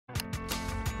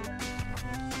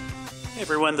Hey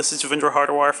everyone, this is Javindra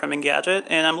Hardawar from Engadget,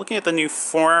 and I'm looking at the new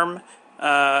Phorm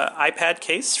iPad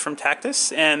case from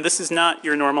Tactus, and this is not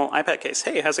your normal iPad case.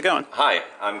 Hey, how's it going? Hi,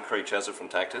 I'm Craig Chesser from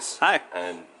Tactus. Hi.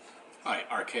 And hi,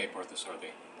 RK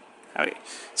Parthasarthi. Howdy.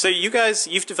 So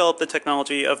you've developed the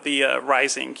technology of the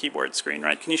rising keyboard screen,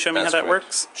 right? Can you show me how that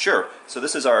works? Sure. So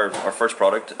this is our first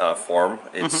product, Phorm.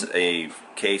 It's a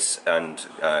case and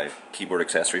keyboard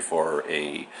accessory for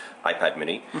a iPad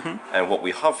mini. And what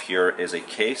we have here is a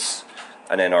case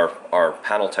and then our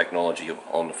panel technology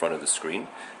on the front of the screen.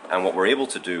 And what we're able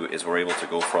to do is we're able to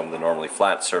go from the normally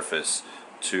flat surface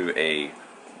to a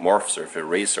morph surface, a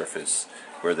raised surface,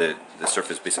 where the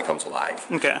surface basically comes alive.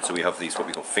 Okay. So we have these what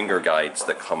we call finger guides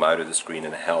that come out of the screen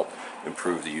and help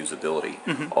improve the usability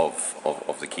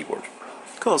of the keyboard.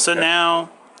 Cool. So now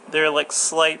there are like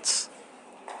slight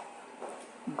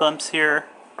bumps here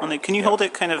on the. Can you hold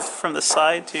it kind of from the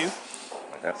side too?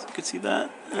 Like that. So you could see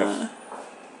that.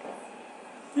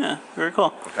 Yeah, very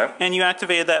cool. Okay. And you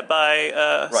activated that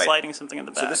by sliding something in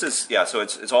the back. So this is so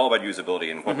it's all about usability,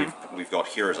 and what we've got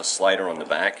here is a slider on the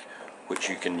back, which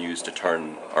you can use to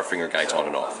turn our finger guides on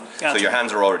and off. Gotcha. So your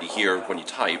hands are already here when you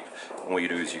type, and what you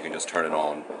do is you can just turn it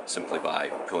on simply by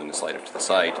pulling the slider to the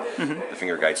side. The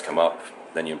finger guides come up,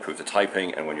 then you improve the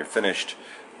typing, and when you're finished,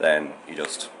 then you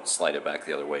just slide it back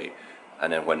the other way.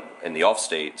 And then when in the off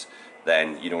state,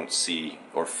 then you don't see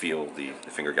or feel the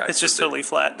finger guides. It's just totally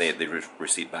flat. They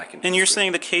recede back into. And the you're screen.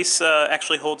 saying the case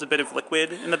actually holds a bit of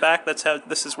liquid in the back? That's how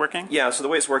this is working? Yeah, so the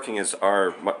way it's working is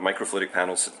our microfluidic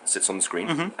panel sits on the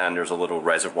screen, and there's a little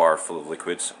reservoir full of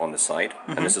liquids on the side,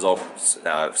 and this is all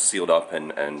sealed up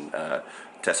and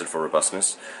tested for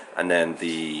robustness. And then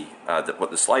what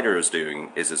the slider is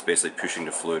doing is it's basically pushing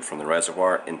the fluid from the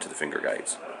reservoir into the finger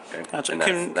guides. Okay? Gotcha.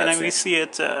 And Can we see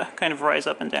it kind of rise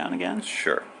up and down again?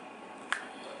 Sure.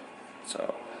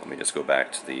 So let me just go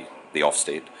back to the off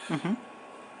state.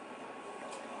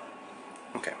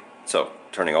 Okay, so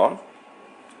turning on.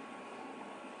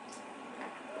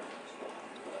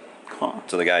 Cool.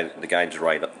 So the guides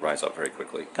rise up very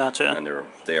quickly. Gotcha. And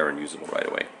they are unusable right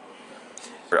away.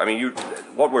 I mean,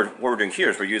 what we're doing here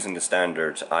is we're using the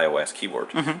standard iOS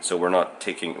keyboard. So we're not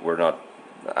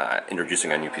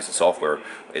introducing a new piece of software.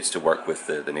 It's to work with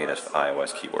the native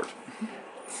iOS keyboard.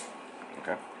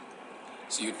 Okay.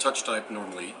 So you touch type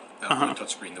normally on a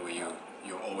touch screen the way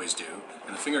you always do,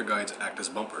 and the finger guides act as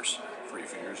bumpers for your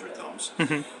fingers or thumbs.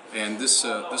 And this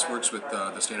works with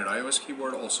the standard iOS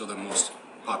keyboard, also the most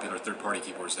popular third-party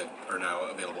keyboards that are now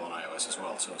available on iOS as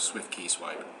well. So Swift Key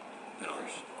Swipe and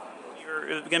others.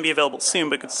 You're going to be available soon,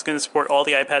 but it's going to support all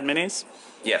the iPad minis?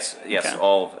 Yes, Okay.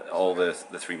 all the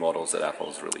three models that Apple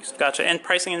has released. Gotcha. And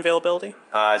pricing and availability?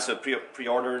 So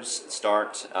pre-orders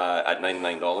start at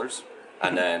 $99,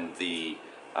 and then the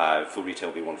full retail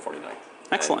will be $149.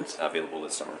 Excellent. And available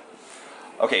this summer.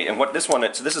 Okay, and what this one?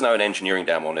 So this is now an engineering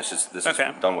demo, and this is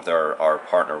done with our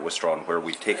partner Wistron, where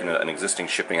we've taken an existing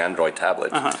shipping Android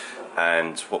tablet,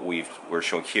 and what we're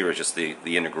showing here is just the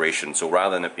integration. So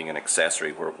rather than it being an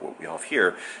accessory, what we have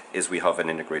here is we have an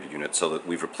integrated unit. So that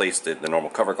we've replaced the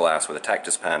normal cover glass with a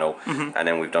Tactus panel, and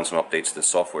then we've done some updates to the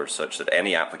software such that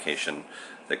any application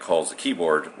that calls the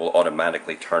keyboard will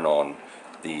automatically turn on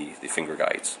the finger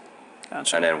guides.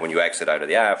 Gotcha. And then when you exit out of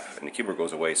the app and the keyboard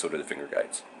goes away, so do the finger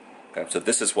guides. Okay, so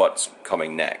this is what's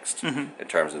coming next in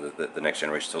terms of the next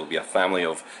generation. So it'll be a family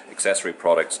of accessory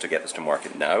products to get this to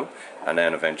market now, and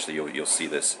then eventually you'll see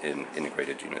this in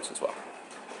integrated units as well.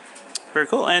 Very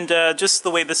cool. And just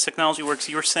the way this technology works,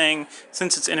 you were saying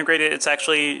since it's integrated, it's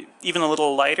actually even a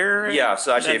little lighter. Yeah.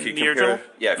 So actually, if you compare,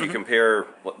 original? you compare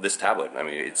this tablet, I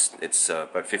mean, it's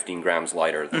about 15 grams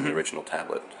lighter than the original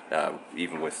tablet,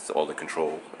 even with all the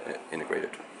control integrated.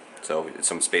 So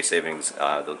some space savings.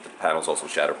 The panel's also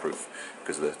shatterproof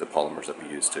because of the polymers that we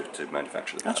use to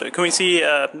manufacture the panel. Gotcha. Can we see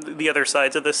the other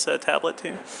sides of this tablet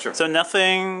too? Sure. So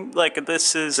nothing like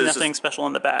this is nothing special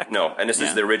in the back. No, and this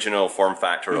is the original form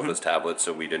factor of this tablet,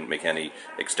 so we didn't make any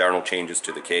external changes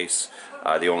to the case.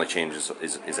 The only change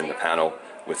is in the panel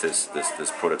with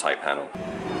this prototype panel.